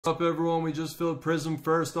What's up, everyone? We just filled Prizm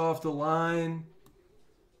first off the line.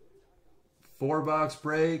 4-box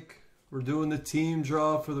break. We're doing the team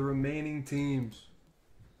draw for the remaining teams.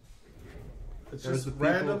 It's just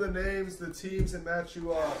random the names, the teams, and match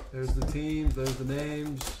you up. There's the teams, there's the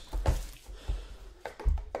names.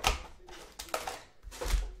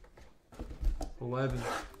 $11.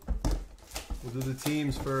 We'll do the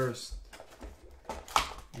teams first.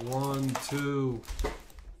 1, 2,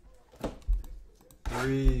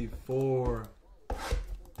 3, 4,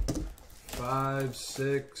 5,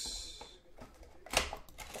 6,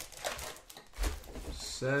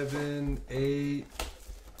 7, 8,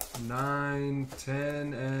 9,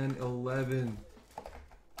 10, and 11.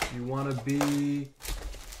 You want to be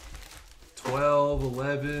 12,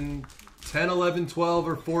 11, 10, 11, 12,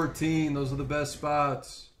 or 14. Those are the best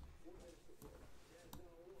spots.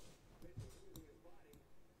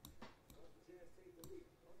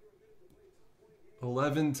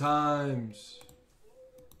 $11 times.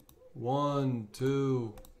 1,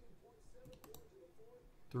 2,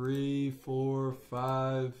 3, 4,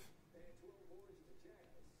 5,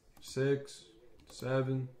 6,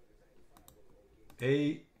 7,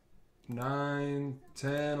 8, 9,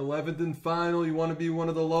 10, 11th and final. You want to be one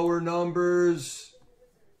of the lower numbers.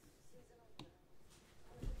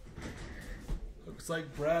 Looks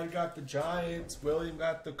like Brad got the Giants, William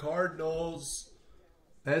got the Cardinals.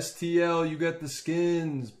 STL, you get the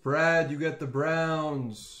Skins. Brad, you get the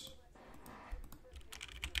Browns.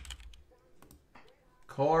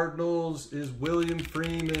 Cardinals is William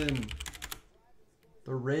Freeman.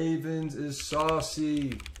 The Ravens is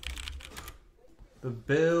Saucy. The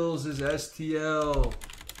Bills is STL.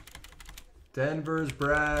 Denver's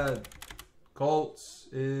Brad. Colts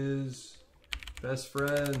is Best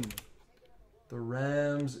Friend. The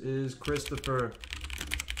Rams is Christopher.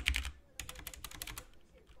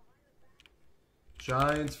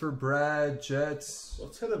 Giants for Brad. Jets.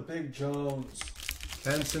 Let's hit a Big Jones.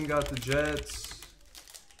 Kenson got the Jets.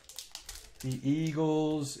 The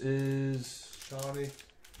Eagles is Johnny.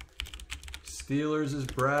 Steelers is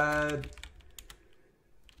Brad.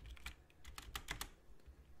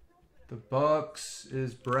 The Bucks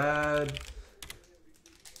is Brad.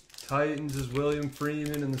 Titans is William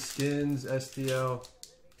Freeman, and the Skins STL.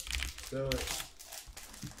 Do it.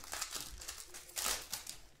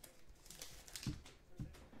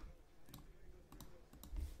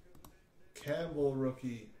 Campbell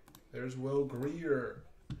rookie. There's Will Greer.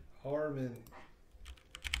 Harmon.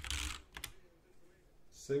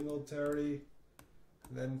 Singletary.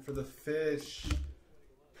 And then for the Fish,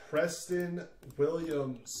 Preston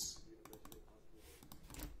Williams.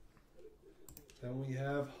 Then we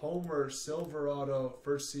have Homer Silver Auto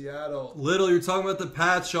for Seattle. Little, you're talking about the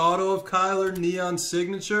patch auto of Kyler, neon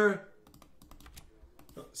signature?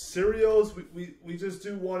 Serials, we just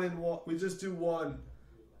do one in one. We just do one.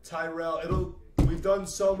 Tyrell, we've done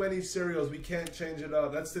so many serials, we can't change it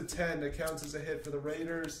up. That's the 10 that counts as a hit for the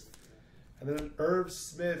Raiders. And then an Irv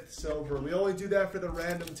Smith silver. We only do that for the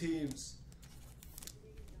random teams.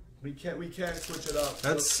 We can't switch it up.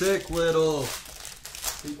 That's sick, Little.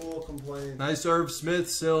 People will complain. Nice Irv Smith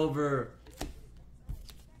silver.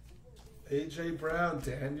 AJ Brown,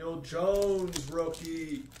 Daniel Jones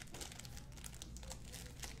rookie.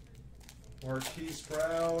 Marquise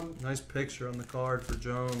Brown. Nice picture on the card for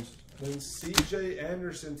Jones. Then CJ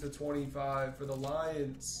Anderson to 25 for the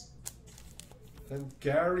Lions. Then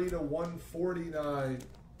Gary to 149.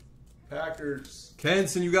 Packers.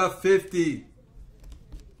 Kenson, you got 50.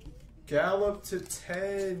 Gallup to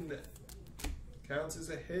 10. Counts as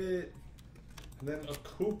a hit. And then a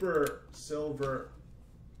Cooper silver.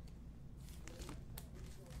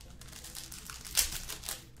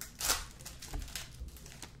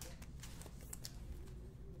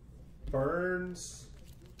 Burns.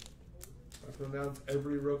 I can announce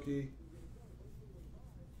every rookie.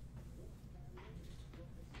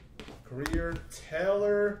 Greer,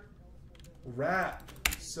 Taylor, Rapp,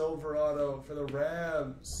 silver auto for the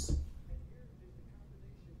Rams.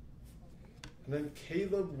 And then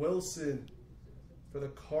Caleb Wilson for the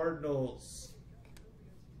Cardinals.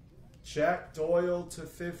 Jack Doyle to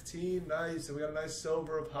 15. Nice. And we got a nice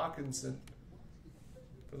silver of Hawkinson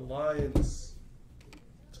for the Lions.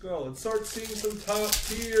 Let's go. Let's start seeing some top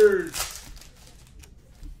tiers.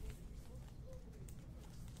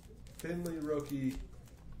 Finley rookie.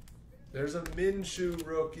 There's a Minshew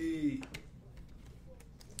rookie.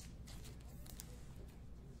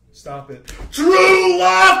 Stop it. Drew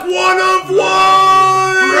Lock, 1 of 1!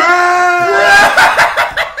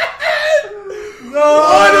 No!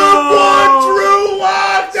 1 of 1, Drew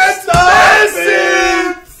Lock! That's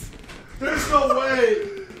massive! There's no way!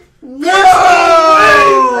 There's no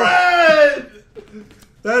way,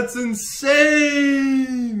 That's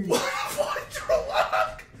insane.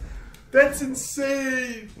 That's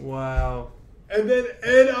insane. Wow. And then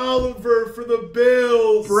Ed Oliver for the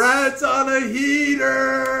Bills. Brad's on a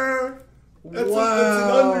heater. That's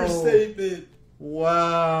Wow. an understatement.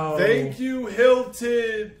 Wow. Thank you,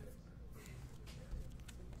 Hilton.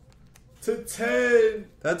 To 10.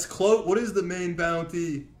 That's close. What is the main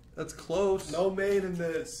bounty? That's close. No main in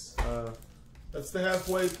this. That's the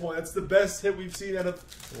halfway point. That's the best hit we've seen out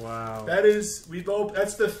of. Wow. That is,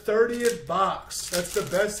 that's the 30th box. That's the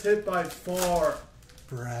best hit by far.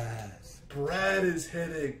 Brad. Brad is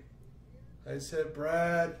hitting. Nice hit,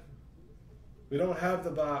 Brad. We don't have the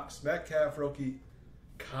box. Metcalf rookie.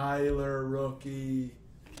 Kyler rookie.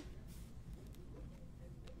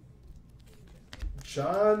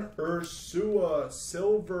 John Ursua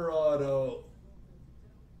silver auto.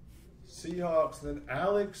 Seahawks. And then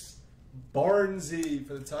Alex Barnesy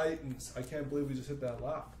for the Titans. I can't believe we just hit that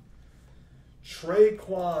lock.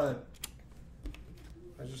 Traquan.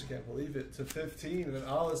 I just can't believe it. To 15. And then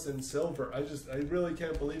Allison silver. I really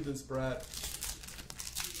can't believe this, Brad.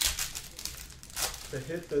 To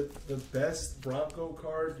hit the best Bronco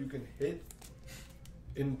card you can hit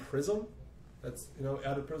in Prizm. That's,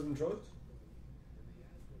 out of Prizm Choice.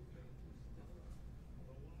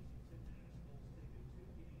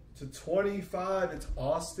 To 25, it's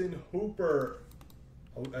Austin Hooper.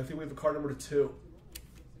 Oh, I think we have a card number 2.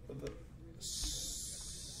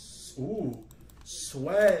 Ooh,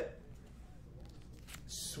 Sweat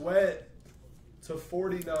to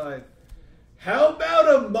 49. How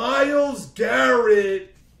about a Myles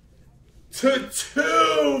Garrett to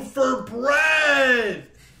 2 for Brad?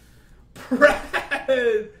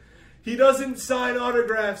 Brad! He doesn't sign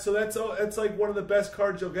autographs, so that's like one of the best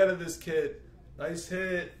cards you'll get of this kid. Nice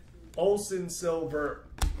hit. Olsen silver.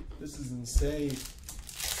 This is insane.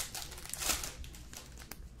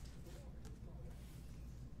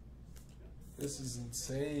 This is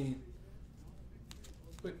insane.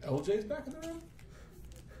 Wait, LJ's back in the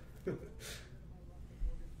room?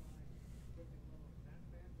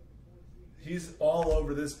 He's all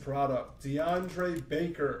over this product. DeAndre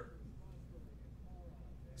Baker.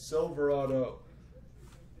 Silver auto.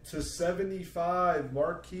 To 75,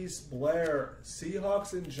 Marquise Blair.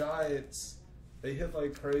 Seahawks and Giants. They hit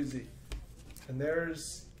like crazy. And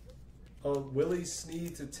there's a Willie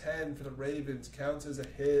Snead to 10 for the Ravens. Counts as a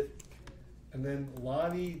hit. And then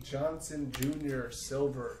Lonnie Johnson Jr.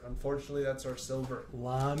 silver. Unfortunately, that's our silver.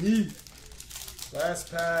 Lonnie.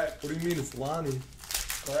 Last pack. What do you mean it's Lonnie?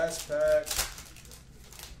 Last pack.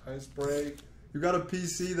 Nice break. You got to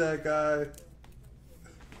PC that guy.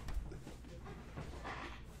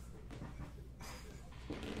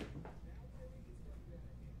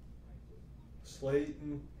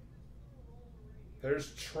 Slayton.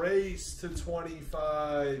 There's Trace to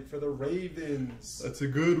 25 for the Ravens. That's a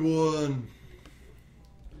good one.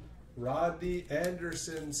 Rodney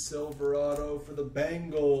Anderson silver auto for the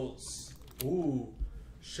Bengals. Ooh.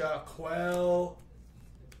 Shaquille.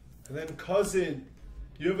 And then Cousin.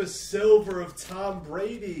 You have a silver of Tom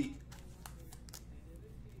Brady.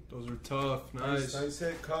 Those are tough. Nice. Nice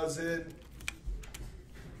hit, Cousin.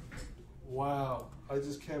 Wow. I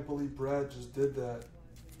just can't believe Brad just did that.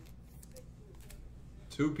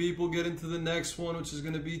 2 people get into the next one, which is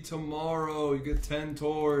going to be tomorrow. You get 10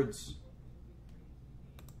 towards.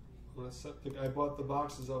 I bought the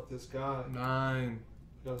boxes off this guy. 9.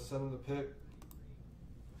 Gotta send him the pick.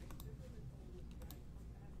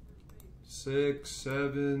 6,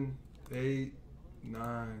 7, 8,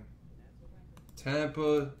 9.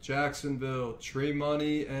 Tampa, Jacksonville, Tree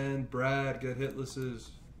Money, and Brad get hitlesses.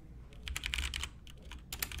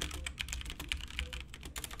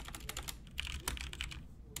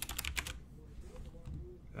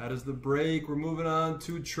 That is the break. We're moving on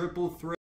to triple threat.